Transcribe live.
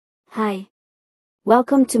Hi.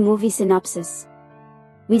 Welcome to Movie Synopsis.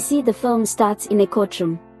 We see the film starts in a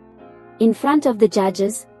courtroom. In front of the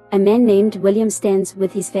judges, a man named William stands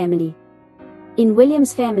with his family. In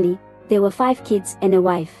William's family, there were 5 kids and a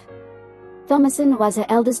wife. Thomasin was her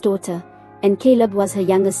eldest daughter, and Caleb was her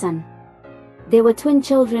younger son. There were twin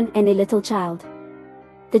children and a little child.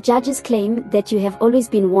 The judges claim that you have always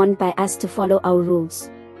been warned by us to follow our rules.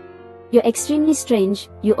 You're extremely strange,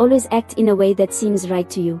 you always act in a way that seems right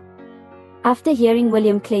to you. After hearing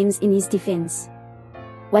William claims in his defense,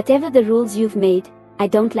 whatever the rules you've made, I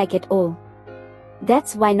don't like at all.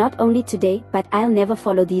 That's why not only today but I'll never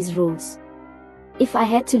follow these rules. If I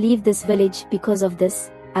had to leave this village because of this,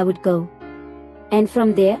 I would go. And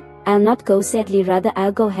from there, I'll not go sadly, rather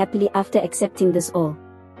I'll go happily after accepting this all.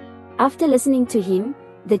 After listening to him,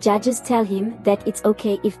 the judges tell him that it's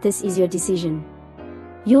okay if this is your decision.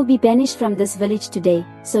 You'll be banished from this village today,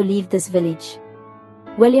 so leave this village.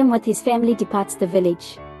 William with his family departs the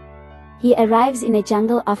village. He arrives in a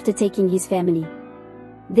jungle after taking his family.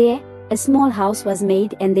 There, a small house was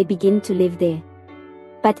made and they begin to live there.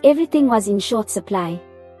 But everything was in short supply.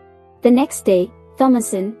 The next day,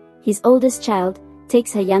 Thomasin, his oldest child,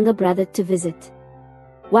 takes her younger brother to visit.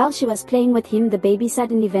 While she was playing with him, the baby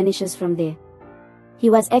suddenly vanishes from there. He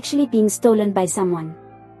was actually being stolen by someone.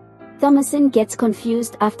 Thomasin gets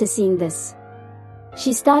confused after seeing this.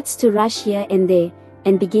 She starts to rush here and there,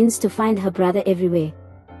 and begins to find her brother everywhere.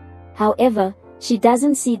 However, she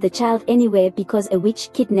doesn't see the child anywhere because a witch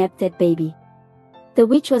kidnapped that baby. The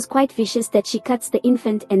witch was quite vicious that she cuts the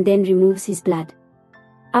infant and then removes his blood.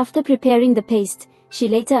 After preparing the paste, she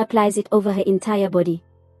later applies it over her entire body.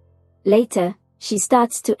 Later, she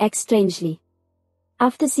starts to act strangely.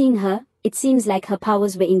 After seeing her, it seems like her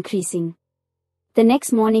powers were increasing. The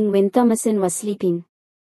next morning when Thomasin was sleeping.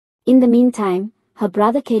 In the meantime, her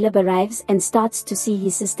brother Caleb arrives and starts to see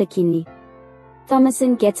his sister keenly.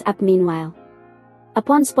 Thomasin gets up meanwhile.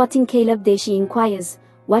 Upon spotting Caleb there, she inquires,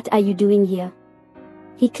 "What are you doing here?"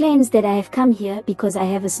 He claims that "I have come here because I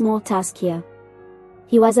have a small task here."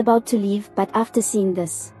 He was about to leave, but after seeing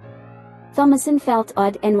this, Thomasin felt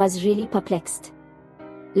odd and was really perplexed.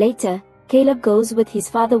 Later, Caleb goes with his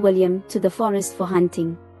father William to the forest for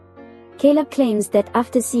hunting. Caleb claims that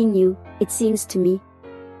 "After seeing you, it seems to me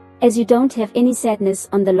as you don't have any sadness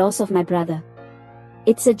on the loss of my brother.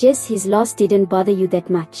 It suggests his loss didn't bother you that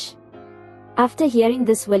much." After hearing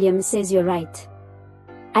this, William says, "You're right.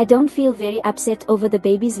 I don't feel very upset over the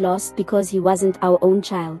baby's loss because he wasn't our own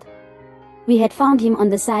child. We had found him on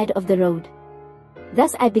the side of the road.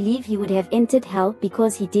 Thus I believe he would have entered hell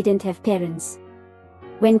because he didn't have parents."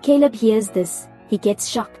 When Caleb hears this, he gets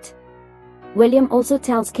shocked. William also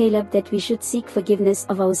tells Caleb that we should seek forgiveness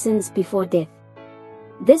of our sins before death.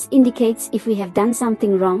 This indicates if we have done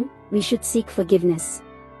something wrong, we should seek forgiveness.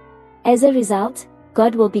 As a result,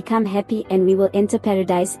 God will become happy and we will enter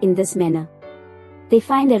paradise in this manner. They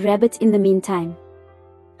find a rabbit in the meantime.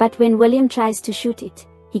 But when William tries to shoot it,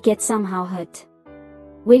 he gets somehow hurt.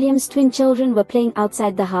 William's twin children were playing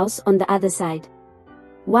outside the house on the other side.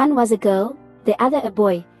 One was a girl, the other a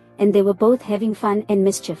boy, and they were both having fun and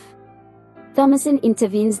mischief. Thomasin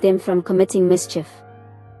intervenes them from committing mischief.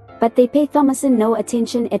 But they pay Thomasin no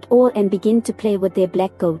attention at all and begin to play with their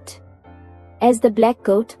black goat. As the black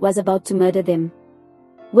goat was about to murder them,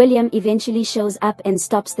 William eventually shows up and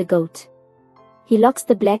stops the goat. He locks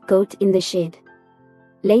the black goat in the shed.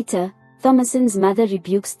 Later, Thomasin's mother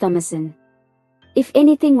rebukes Thomasin. If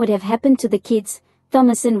anything would have happened to the kids,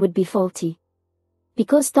 Thomasin would be faulty.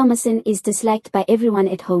 Because Thomasin is disliked by everyone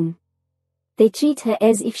at home, they treat her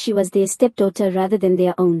as if she was their stepdaughter rather than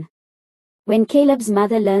their own. When Caleb's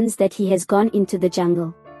mother learns that he has gone into the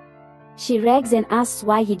jungle, she rags and asks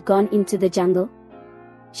why he'd gone into the jungle.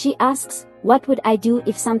 She asks, "What would I do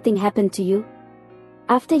if something happened to you?"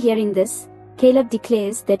 After hearing this, Caleb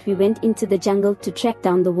declares that we went into the jungle to track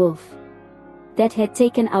down the wolf that had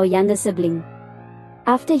taken our younger sibling.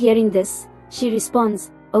 After hearing this, she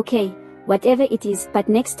responds, "Okay, whatever it is, but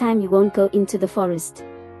next time you won't go into the forest."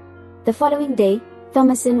 The following day,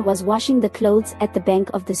 Thomasin was washing the clothes at the bank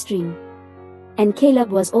of the stream. And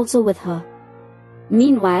Caleb was also with her.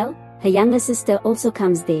 Meanwhile, her younger sister also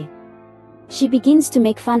comes there. She begins to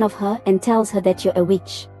make fun of her and tells her that "You're a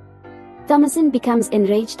witch." Thomasin becomes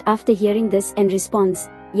enraged after hearing this and responds,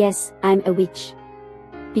 "Yes, I'm a witch.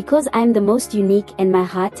 Because I'm the most unique and my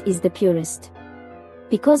heart is the purest.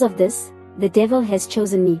 Because of this, the devil has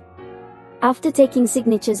chosen me. After taking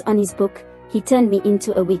signatures on his book, he turned me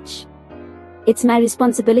into a witch. It's my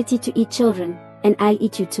responsibility to eat children, and I'll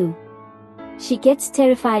eat you too." She gets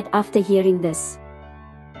terrified after hearing this.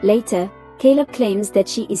 Later, Caleb claims that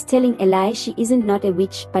she is telling a lie. She isn't not a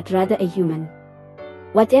witch but rather a human.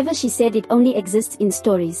 Whatever she said, it only exists in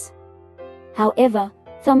stories. However,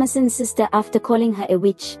 Thomasin's sister, after calling her a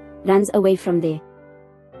witch, runs away from there.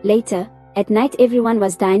 Later, at night, everyone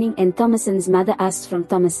was dining and Thomasin's mother asks from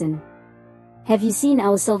Thomasin, "Have you seen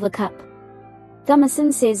our silver cup?"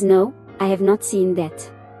 Thomasin says, "No, I have not seen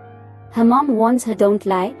that." Her mom warns her, "Don't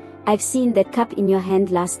lie, I've seen that cup in your hand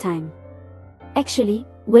last time." Actually,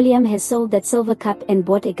 William has sold that silver cup and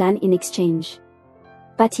bought a gun in exchange.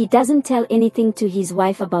 But he doesn't tell anything to his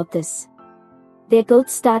wife about this. Their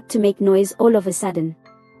goats start to make noise all of a sudden.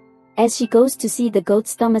 As she goes to see the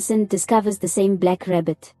goats, Thomasin discovers the same black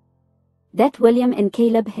rabbit that William and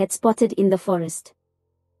Caleb had spotted in the forest.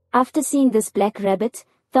 After seeing this black rabbit,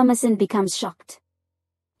 Thomasin becomes shocked.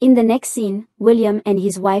 In the next scene, William and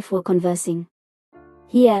his wife were conversing.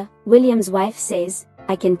 Here, William's wife says,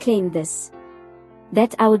 "I can claim this.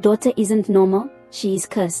 That our daughter isn't normal, she is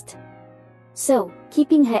cursed. So,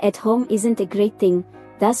 keeping her at home isn't a great thing,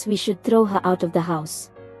 thus we should throw her out of the house.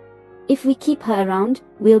 If we keep her around,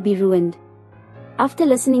 we'll be ruined." After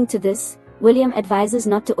listening to this, William advises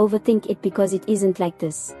not to overthink it because it isn't like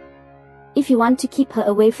this. "If you want to keep her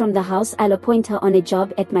away from the house, I'll appoint her on a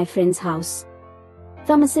job at my friend's house."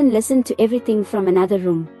 Thomasin listened to everything from another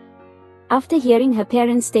room. After hearing her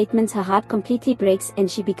parents' statements, her heart completely breaks and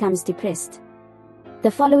she becomes depressed. The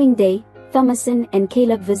following day, Thomasin and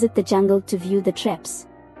Caleb visit the jungle to view the traps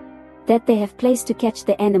that they have placed to catch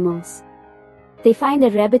the animals. They find a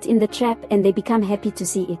rabbit in the trap and they become happy to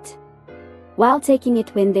see it. While taking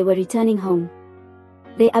it when they were returning home,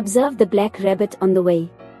 they observe the black rabbit on the way.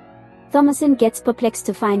 Thomasin gets perplexed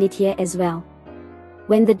to find it here as well.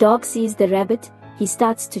 When the dog sees the rabbit, he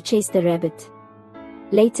starts to chase the rabbit.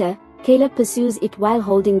 Later, Caleb pursues it while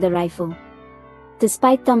holding the rifle.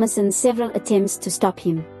 Despite Thomasin's several attempts to stop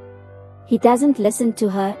him, he doesn't listen to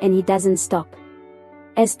her and he doesn't stop.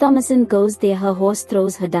 As Thomasin goes there, her horse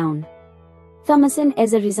throws her down. Thomasin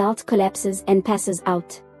as a result collapses and passes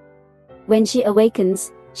out. When she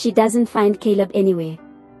awakens, she doesn't find Caleb anywhere.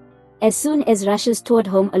 As soon as rushes toward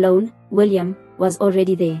home alone, William was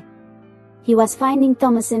already there. He was finding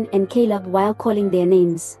Thomasin and Caleb while calling their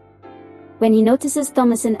names. When he notices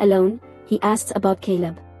Thomasin alone, he asks about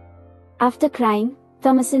Caleb. After crying,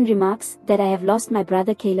 Thomasin remarks that "I have lost my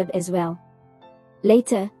brother Caleb as well."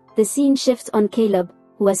 Later, the scene shifts on Caleb,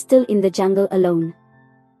 who was still in the jungle alone.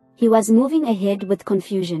 He was moving ahead with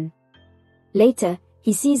confusion. Later,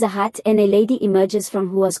 he sees a hut and a lady emerges from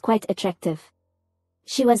who was quite attractive.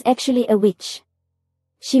 She was actually a witch.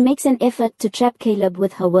 She makes an effort to trap Caleb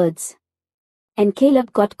with her words. And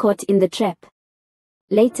Caleb got caught in the trap.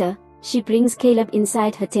 Later, she brings Caleb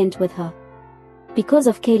inside her tent with her. Because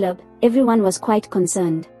of Caleb, everyone was quite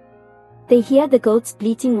concerned. They hear the goats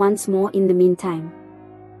bleating once more in the meantime.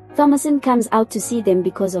 Thomasin comes out to see them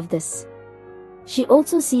because of this. She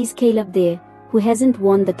also sees Caleb there, who hasn't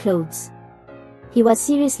worn the clothes. He was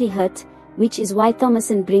seriously hurt, which is why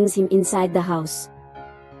Thomasin brings him inside the house.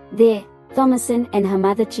 There, Thomasin and her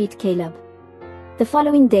mother treat Caleb. The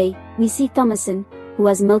following day, we see Thomasin, who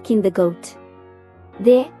was milking the goat.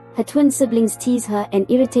 There, her twin siblings tease her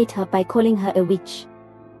and irritate her by calling her a witch.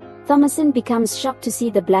 Thomasin becomes shocked to see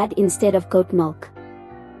the blood instead of goat milk.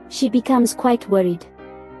 She becomes quite worried.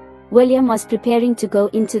 William was preparing to go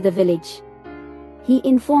into the village. He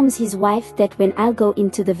informs his wife that "When I'll go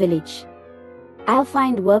into the village, I'll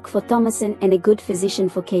find work for Thomasin and a good physician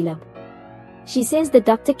for Caleb." She says the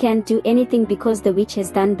doctor can't do anything because the witch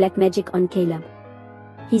has done black magic on Caleb.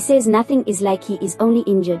 He says nothing is like he is only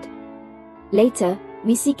injured. Later,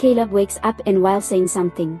 we see Caleb wakes up and while saying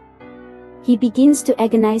something, he begins to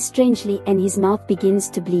agonize strangely and his mouth begins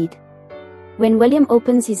to bleed. When William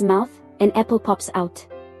opens his mouth, an apple pops out.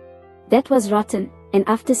 That was rotten, and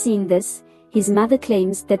after seeing this, his mother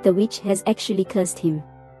claims that the witch has actually cursed him.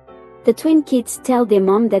 The twin kids tell their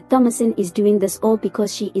mom that Thomasin is doing this all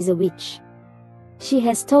because she is a witch. She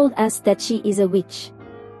has told us that she is a witch.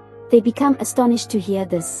 They become astonished to hear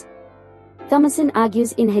this. Thomasin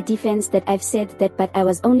argues in her defense that "I've said that but I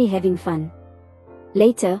was only having fun."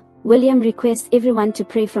 Later, William requests everyone to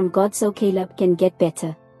pray from God so Caleb can get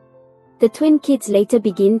better. The twin kids later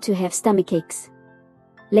begin to have stomachaches.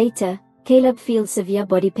 Later, Caleb feels severe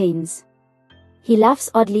body pains. He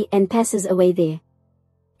laughs oddly and passes away there.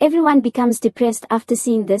 Everyone becomes depressed after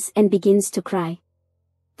seeing this and begins to cry.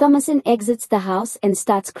 Thomasin exits the house and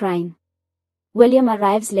starts crying. William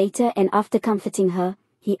arrives later and after comforting her,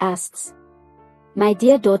 he asks, "My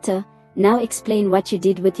dear daughter, now explain what you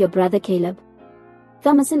did with your brother Caleb."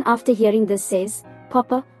 Thomasin after hearing this says,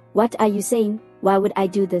 "Papa, what are you saying? Why would I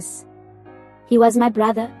do this? He was my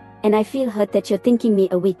brother, and I feel hurt that you're thinking me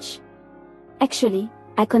a witch. Actually,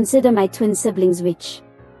 I consider my twin siblings witch.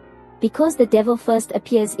 Because the devil first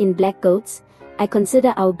appears in black goats, I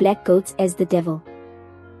consider our black goats as the devil.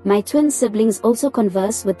 My twin siblings also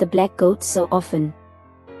converse with the black goat so often.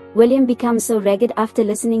 William becomes so ragged after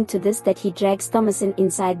listening to this that he drags Thomasin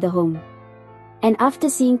inside the home. And after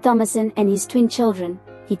seeing Thomasin and his twin children,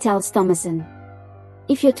 he tells Thomasin,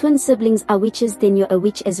 "If your twin siblings are witches, then you're a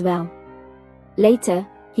witch as well." Later,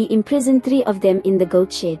 he imprisoned 3 of them in the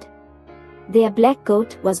goat shed. Their black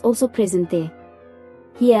goat was also present there.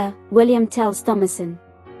 Here, William tells Thomasin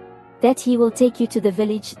that he will take you to the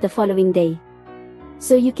village the following day,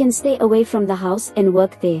 so you can stay away from the house and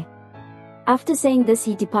work there. After saying this,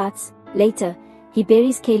 he departs. Later, he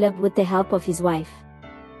buries Caleb with the help of his wife.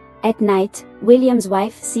 At night, William's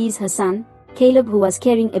wife sees her son, Caleb, who was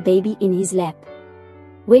carrying a baby in his lap.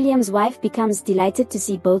 William's wife becomes delighted to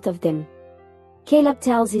see both of them. Caleb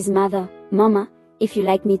tells his mother, "Mama, if you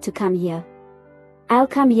like me to come here, I'll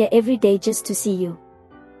come here every day just to see you.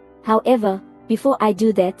 However, before I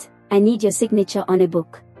do that, I need your signature on a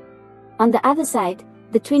book." On the other side,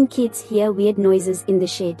 the twin kids hear weird noises in the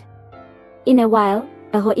shed. In a while,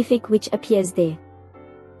 a horrific witch appears there.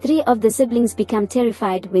 3 of the siblings become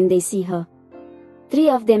terrified when they see her. 3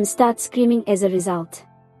 of them start screaming as a result.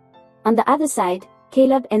 On the other side,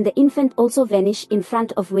 Caleb and the infant also vanish in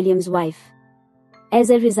front of William's wife. As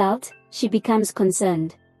a result, she becomes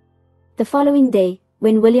concerned. The following day,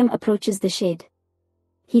 when William approaches the shed,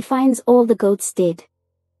 he finds all the goats dead.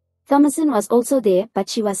 Thomasin was also there, but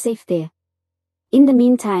she was safe there. In the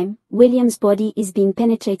meantime, William's body is being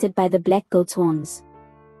penetrated by the black goat's horns.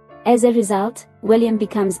 As a result, William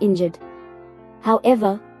becomes injured.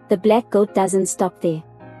 However, the black goat doesn't stop there.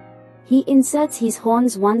 He inserts his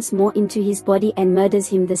horns once more into his body and murders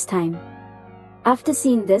him this time. After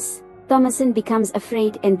seeing this, Thomasin becomes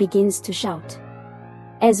afraid and begins to shout.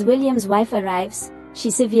 As William's wife arrives,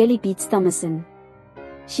 she severely beats Thomasin.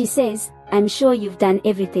 She says, "I'm sure you've done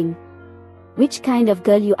everything. Which kind of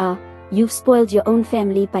girl you are, you've spoiled your own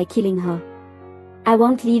family by killing her. I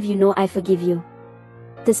won't leave you nor I forgive you."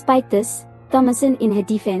 Despite this, Thomasin, in her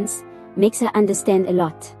defense, makes her understand a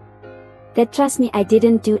lot. That, "Trust me, I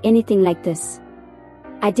didn't do anything like this.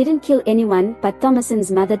 I didn't kill anyone," but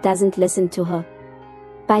Thomasin's mother doesn't listen to her.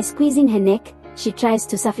 By squeezing her neck, she tries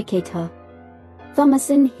to suffocate her.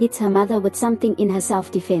 Thomasin hits her mother with something in her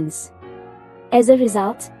self-defense. As a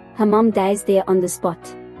result, her mom dies there on the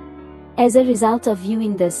spot. As a result of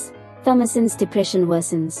viewing this, Thomasin's depression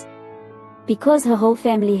worsens. Because her whole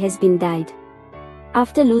family has been died.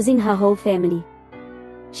 After losing her whole family,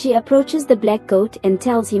 she approaches the black goat and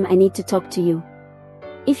tells him, "I need to talk to you.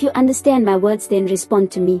 If you understand my words, then respond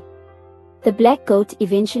to me." The black goat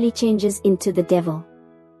eventually changes into the devil.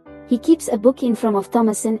 He keeps a book in front of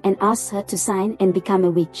Thomasin and asks her to sign and become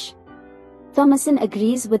a witch. Thomasin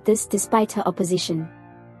agrees with this despite her opposition.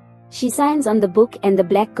 She signs on the book and the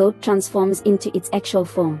black goat transforms into its actual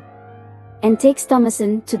form and takes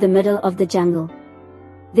Thomasin to the middle of the jungle.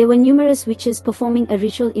 There were numerous witches performing a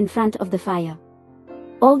ritual in front of the fire.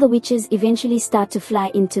 All the witches eventually start to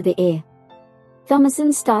fly into the air.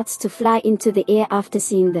 Thomasin starts to fly into the air after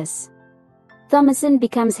seeing this. Thomasin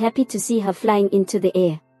becomes happy to see her flying into the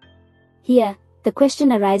air. Here, the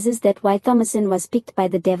question arises that why Thomasin was picked by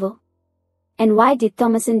the devil? And why did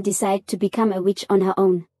Thomasin decide to become a witch on her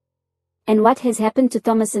own? And what has happened to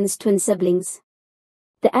Thomasin's twin siblings?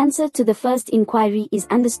 The answer to the first inquiry is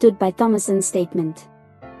understood by Thomasin's statement.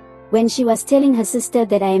 When she was telling her sister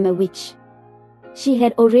that "I am a witch," she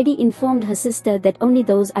had already informed her sister that only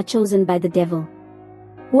those are chosen by the devil,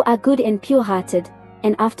 who are good and pure-hearted,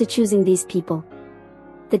 and after choosing these people,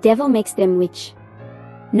 the devil makes them witch.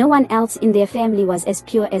 No one else in their family was as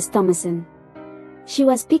pure as Thomasin. She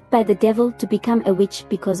was picked by the devil to become a witch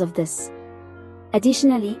because of this.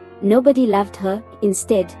 Additionally, nobody loved her,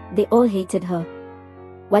 instead, they all hated her.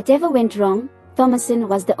 Whatever went wrong, Thomasin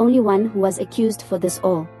was the only one who was accused for this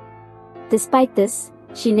all. Despite this,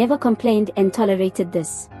 she never complained and tolerated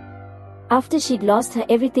this. After she'd lost her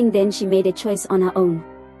everything, then she made a choice on her own.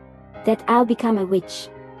 That I'll become a witch.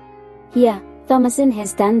 Here, Thomasin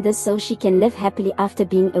has done this so she can live happily after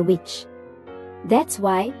being a witch. That's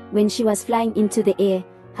why, when she was flying into the air,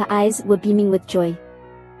 her eyes were beaming with joy.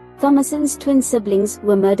 Thomasin's twin siblings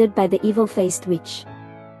were murdered by the evil-faced witch.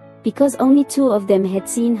 Because only 2 of them had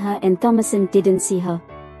seen her and Thomasin didn't see her.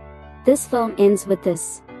 This film ends with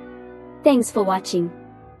this. Thanks for watching.